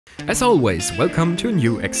As always, welcome to a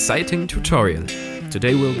new exciting tutorial.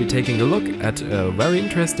 Today we'll be taking a look at a very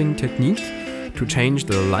interesting technique to change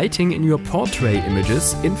the lighting in your portrait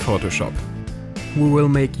images in Photoshop. We will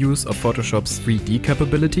make use of Photoshop's 3D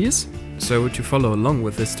capabilities, so to follow along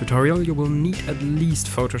with this tutorial you will need at least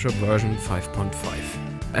Photoshop version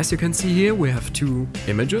 5.5. As you can see here, we have two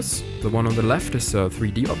images. The one on the left is a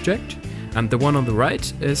 3D object and the one on the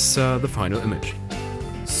right is the final image.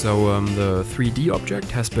 So the 3D object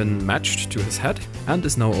has been matched to his head and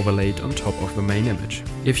is now overlaid on top of the main image.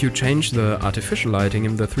 If you change the artificial lighting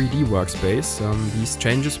in the 3D workspace, these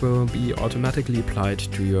changes will be automatically applied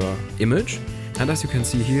to your image. And as you can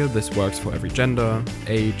see here, this works for every gender,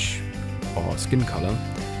 age or skin color.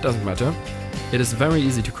 Doesn't matter. It is very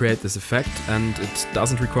easy to create this effect and it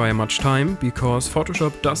doesn't require much time because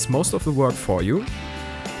Photoshop does most of the work for you.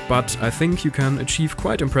 But I think you can achieve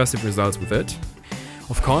quite impressive results with it.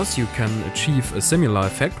 Of course, you can achieve a similar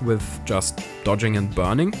effect with just dodging and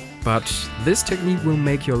burning, but this technique will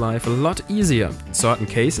make your life a lot easier. In certain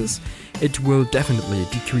cases, it will definitely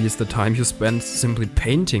decrease the time you spend simply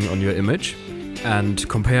painting on your image. And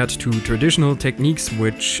compared to traditional techniques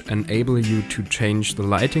which enable you to change the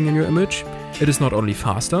lighting in your image, it is not only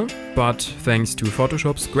faster, but thanks to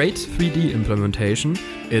Photoshop's great 3D implementation,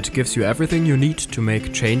 it gives you everything you need to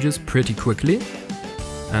make changes pretty quickly.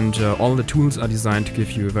 And all the tools are designed to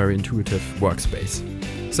give you a very intuitive workspace.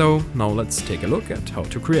 So now let's take a look at how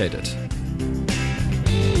to create it.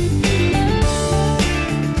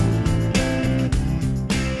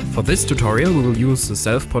 For this tutorial we will use the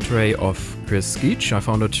self-portrait of Chris Skeech. I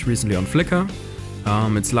found it recently on Flickr.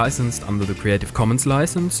 It's licensed under the Creative Commons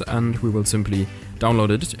license and we will simply download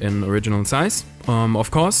it in original size.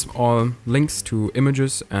 Of course, all links to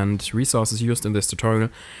images and resources used in this tutorial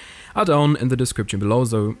are down in the description below,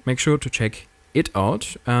 so make sure to check it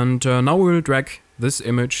out. And now we will drag this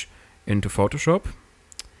image into Photoshop.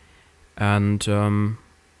 And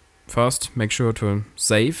first make sure to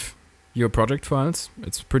save your project files.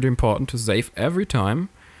 It's pretty important to save every time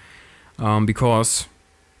because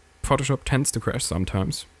Photoshop tends to crash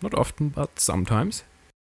sometimes. Not often, but sometimes.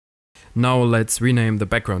 Now let's rename the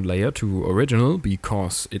background layer to original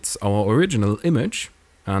because it's our original image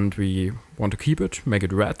and we want to keep it, make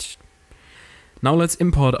it red. Now let's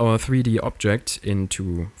import our 3D object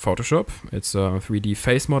into Photoshop. It's a 3D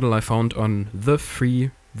face model I found on the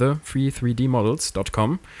free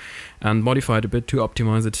 3dmodels.com and modified a bit to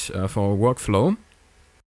optimize it for our workflow.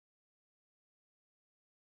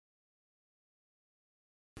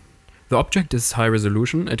 The object is high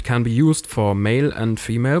resolution. It can be used for male and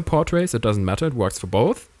female portraits. It doesn't matter, it works for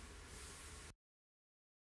both.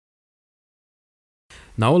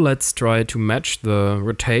 Now let's try to match the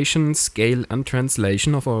rotation, scale and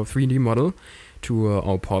translation of our 3D model to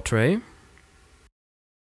our portrait.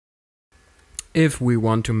 If we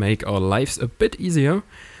want to make our lives a bit easier,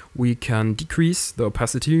 we can decrease the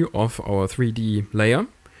opacity of our 3D layer.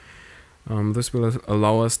 This will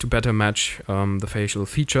allow us to better match the facial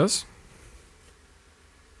features.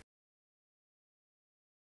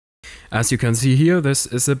 As you can see here, this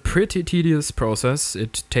is a pretty tedious process.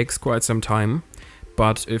 It takes quite some time.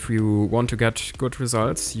 But if you want to get good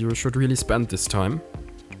results, you should really spend this time.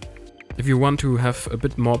 If you want to have a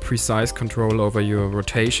bit more precise control over your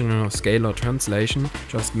rotation or scale or translation,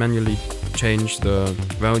 just manually change the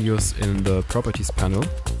values in the properties panel.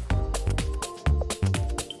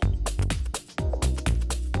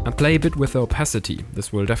 And play a bit with the opacity.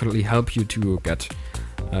 This will definitely help you to get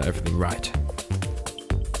everything right.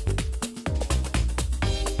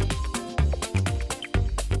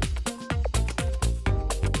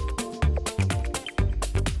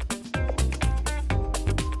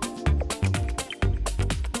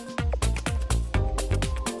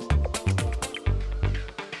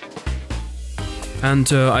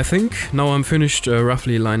 And I think now I'm finished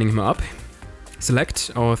roughly lining him up.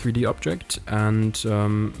 Select our 3D object and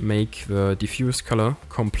make the diffuse color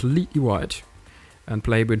completely white and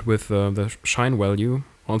play a bit with the shine value.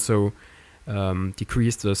 Also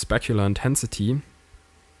decrease the specular intensity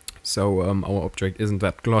so our object isn't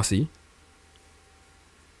that glossy.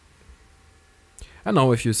 And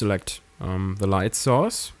now if you select the light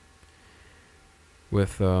source,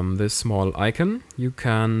 with this small icon, you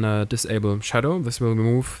can disable shadow. This will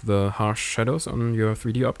remove the harsh shadows on your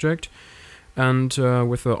 3D object. And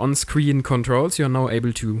with the on-screen controls, you're now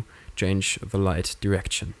able to change the light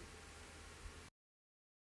direction.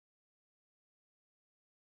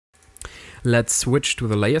 Let's switch to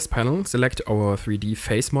the layers panel, select our 3D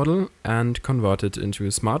face model and convert it into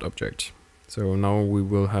a smart object. So now we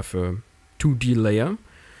will have a 2D layer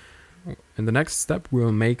In the next step,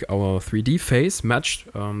 we'll make our 3D face match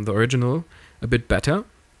the original a bit better.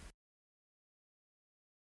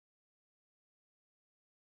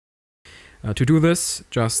 To do this,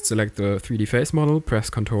 just select the 3D face model, press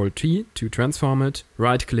Ctrl T to transform it,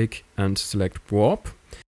 right click and select warp.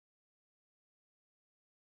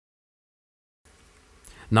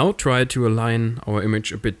 Now try to align our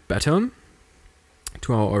image a bit better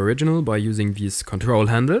to our original by using these control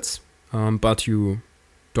handles, but you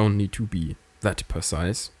don't need to be that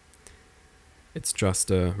precise. It's just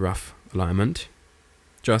a rough alignment.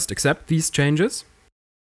 Just accept these changes.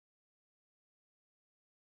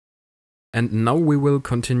 And now we will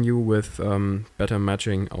continue with better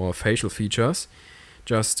matching our facial features.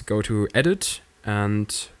 Just go to Edit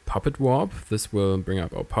and Puppet Warp. This will bring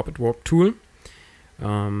up our Puppet Warp tool.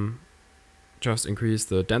 Just increase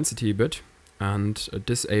the density a bit and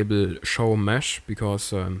disable Show Mesh,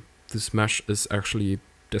 because this mesh is actually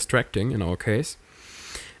distracting in our case.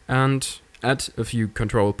 And add a few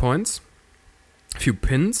control points, a few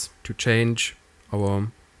pins to change our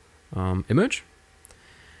image.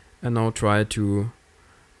 And now try to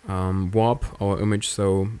warp our image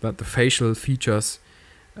so that the facial features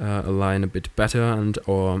align a bit better and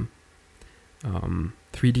our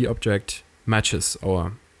 3D object matches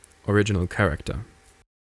our original character.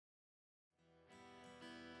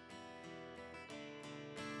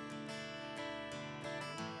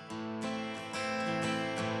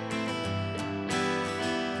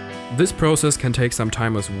 This process can take some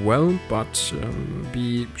time as well, but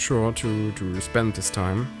be sure to spend this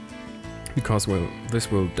time, because this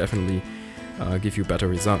will definitely give you better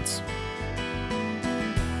results.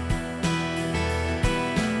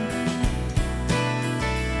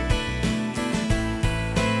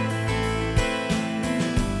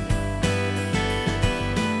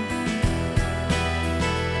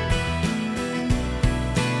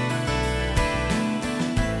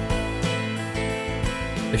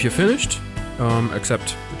 If you're finished,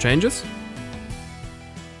 accept the changes.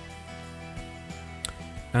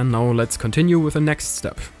 And now let's continue with the next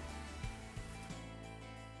step.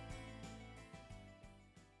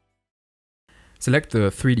 Select the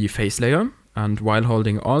 3D face layer and while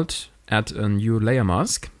holding Alt, add a new layer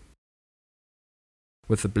mask.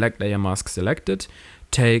 With the black layer mask selected,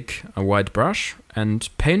 take a white brush and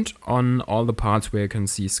paint on all the parts where you can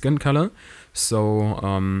see skin color.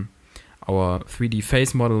 So our 3D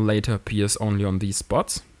face model later appears only on these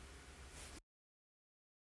spots.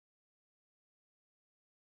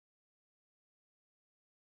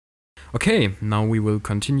 Okay, now we will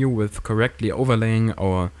continue with correctly overlaying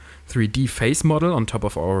our 3D face model on top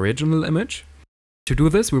of our original image. To do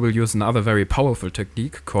this, we will use another very powerful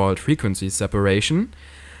technique called frequency separation.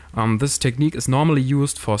 This technique is normally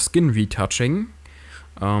used for skin retouching.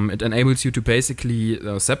 It enables you to basically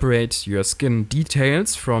separate your skin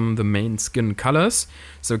details from the main skin colors,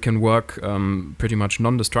 so it can work pretty much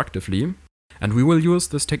non-destructively. And we will use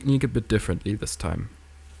this technique a bit differently this time.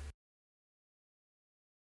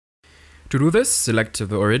 To do this, select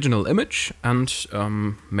the original image and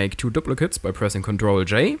make two duplicates by pressing Ctrl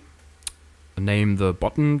J. Name the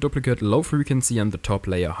bottom duplicate low frequency and the top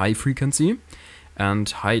layer high frequency. And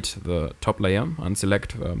hide the top layer and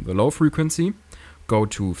select the low frequency. Go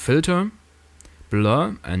to Filter,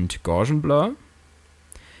 Blur and Gaussian Blur.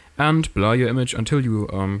 And blur your image until you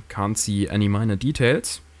can't see any minor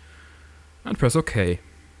details. And press OK.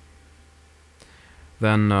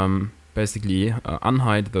 Then basically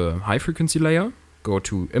unhide the high frequency layer, go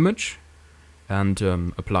to Image and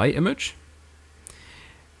Apply Image.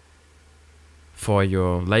 For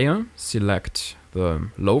your layer, select the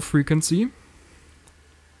low frequency.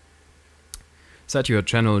 Set your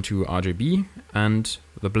channel to RGB and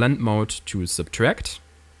the blend mode to subtract.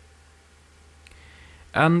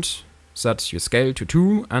 And set your scale to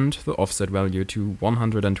 2 and the offset value to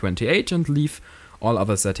 128 and leave all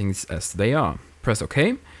other settings as they are. Press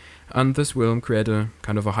OK. And this will create a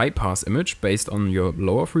kind of a high pass image based on your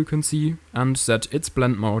lower frequency and set its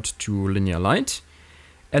blend mode to linear light.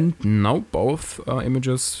 And now both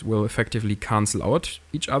images will effectively cancel out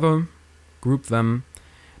each other. Group them,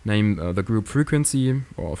 name the group frequency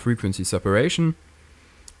or frequency separation.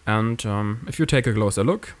 And if you take a closer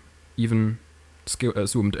look, even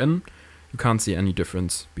zoomed in, you can't see any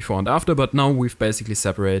difference before and after, but now we've basically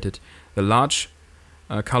separated the large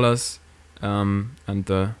colors and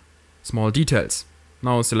the small details.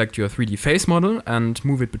 Now select your 3D face model and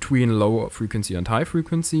move it between low frequency and high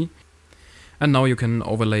frequency. And now you can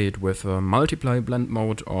overlay it with a multiply blend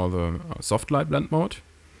mode or the soft light blend mode.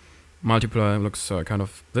 Multiply looks kind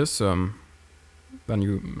of this. Then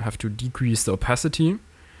you have to decrease the opacity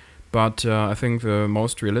but I think the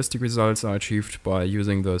most realistic results are achieved by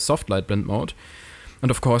using the soft light blend mode. And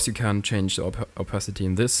of course you can change the opacity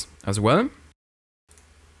in this as well.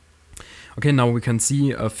 Okay, now we can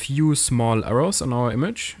see a few small errors on our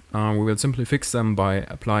image. We will simply fix them by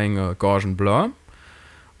applying a Gaussian blur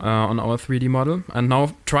on our 3D model. And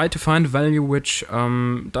now try to find a value which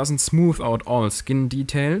doesn't smooth out all skin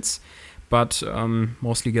details, but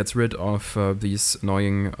mostly gets rid of these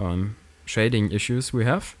annoying shading issues we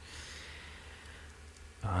have.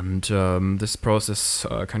 And this process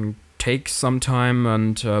can take some time,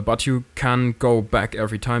 and but you can go back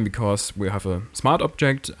every time because we have a smart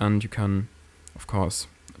object, and you can of course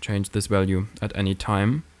change this value at any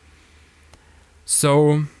time.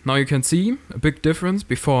 So now you can see a big difference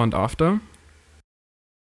before and after.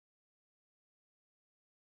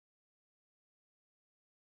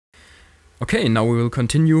 Okay, now we will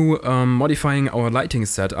continue modifying our lighting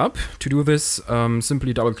setup. To do this,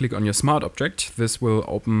 simply double click on your smart object. This will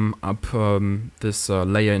open up this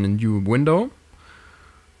layer in a new window.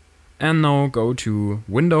 And now go to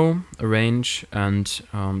Window, Arrange, and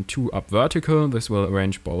 2 up vertical. This will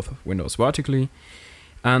arrange both windows vertically.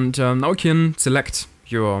 And now you can select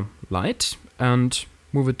your light and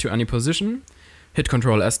move it to any position. Hit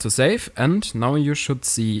Ctrl S to save, and now you should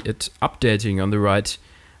see it updating on the right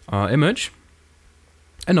image.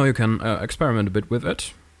 And now you can experiment a bit with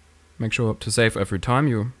it. Make sure to save every time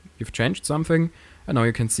you've changed something, and now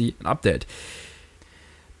you can see an update.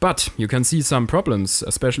 But you can see some problems,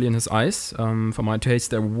 especially in his eyes. For my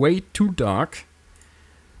taste, they're way too dark.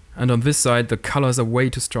 And on this side, the colors are way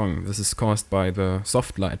too strong. This is caused by the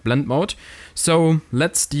soft light blend mode. So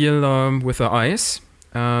let's deal with the eyes.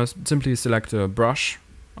 Simply select a brush,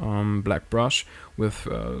 black brush with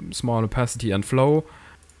small opacity and flow,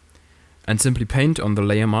 and simply paint on the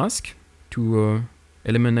layer mask to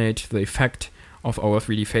eliminate the effect of our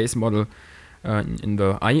 3D face model in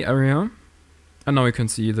the eye area. And now you can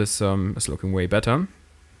see this is looking way better.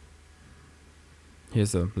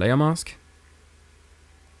 Here's the layer mask.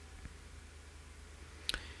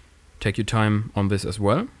 Take your time on this as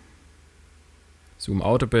well. Zoom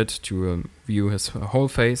out a bit to view his whole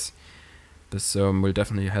face. This will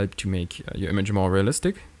definitely help to make your image more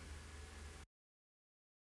realistic.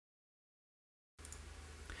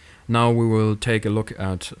 Now we will take a look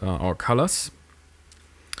at our colors.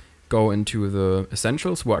 Go into the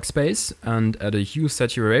Essentials workspace and add a hue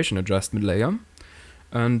saturation adjustment layer.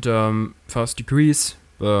 And first decrease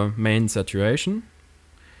the main saturation.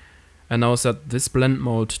 And now set this blend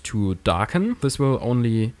mode to darken. This will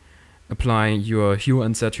only apply your hue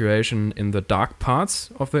and saturation in the dark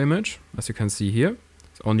parts of the image. As you can see here,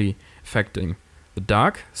 it's only affecting the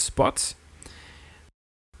dark spots.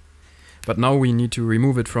 But now we need to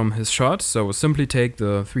remove it from his shot, so simply take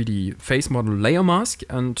the 3D face model layer mask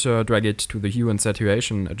and drag it to the hue and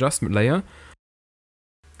saturation adjustment layer.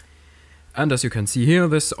 And as you can see here,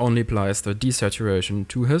 this only applies the desaturation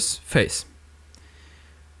to his face.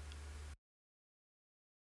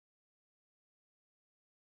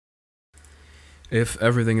 If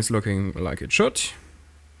everything is looking like it should,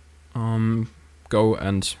 go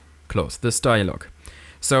and close this dialog.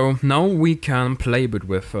 So now we can play a bit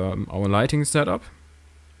with our lighting setup.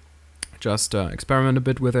 Just experiment a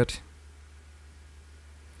bit with it.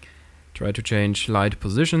 Try to change light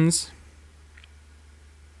positions.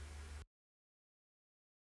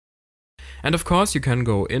 And of course you can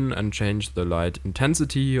go in and change the light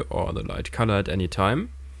intensity or the light color at any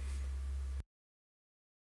time.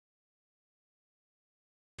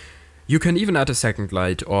 You can even add a second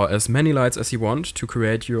light or as many lights as you want to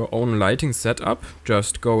create your own lighting setup.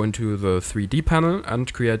 Just go into the 3D panel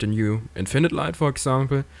and create a new infinite light, for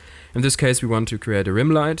example. In this case we want to create a rim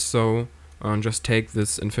light, so just take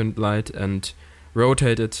this infinite light and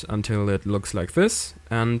rotate it until it looks like this.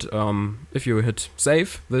 And if you hit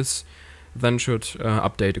save, this then should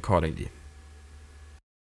update accordingly.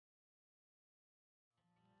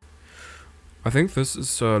 I think this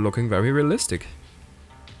is looking very realistic.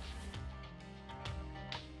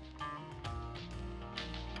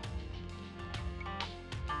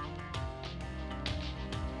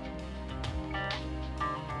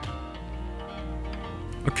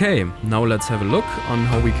 Okay, now let's have a look on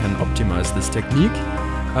how we can optimize this technique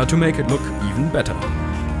to make it look even better.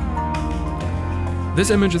 This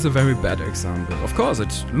image is a very bad example. Of course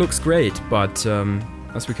it looks great, but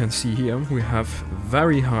as we can see here, we have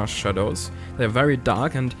very harsh shadows. They're very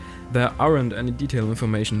dark and there aren't any detail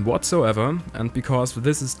information whatsoever, and because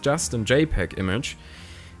this is just a JPEG image,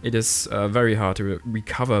 it is very hard to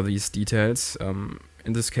recover these details.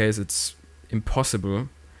 In this case it's impossible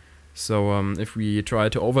So if we try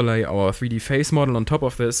to overlay our 3D face model on top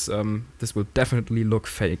of this, this will definitely look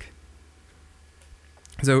fake.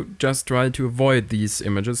 So just try to avoid these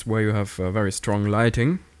images where you have very strong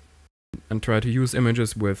lighting, and try to use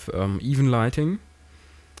images with even lighting.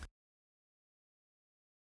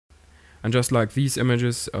 And just like these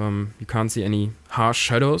images, you can't see any harsh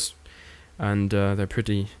shadows, and they're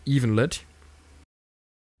pretty even lit.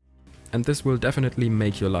 And this will definitely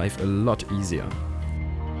make your life a lot easier.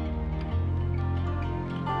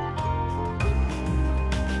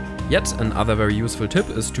 Yet another very useful tip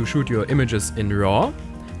is to shoot your images in RAW,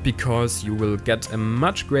 because you will get a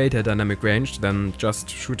much greater dynamic range than just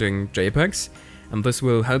shooting JPEGs, and this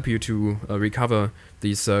will help you to recover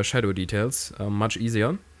these shadow details much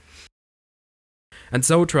easier. And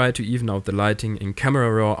so try to even out the lighting in camera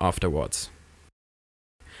raw afterwards.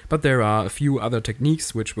 But there are a few other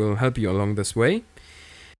techniques which will help you along this way.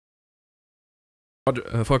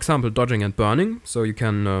 For example, dodging and burning, so you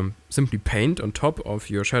can simply paint on top of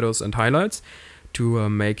your shadows and highlights to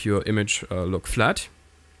make your image look flat.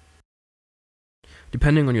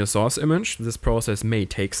 Depending on your source image, this process may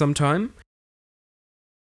take some time.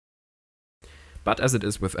 But as it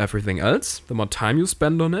is with everything else, the more time you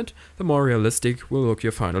spend on it, the more realistic will look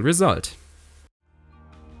your final result.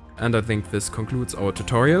 And I think this concludes our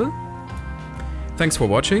tutorial. Thanks for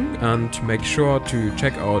watching, and make sure to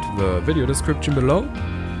check out the video description below.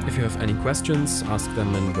 If you have any questions, ask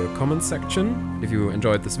them in the comments section. If you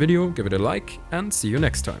enjoyed this video, give it a like, and see you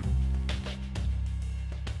next time.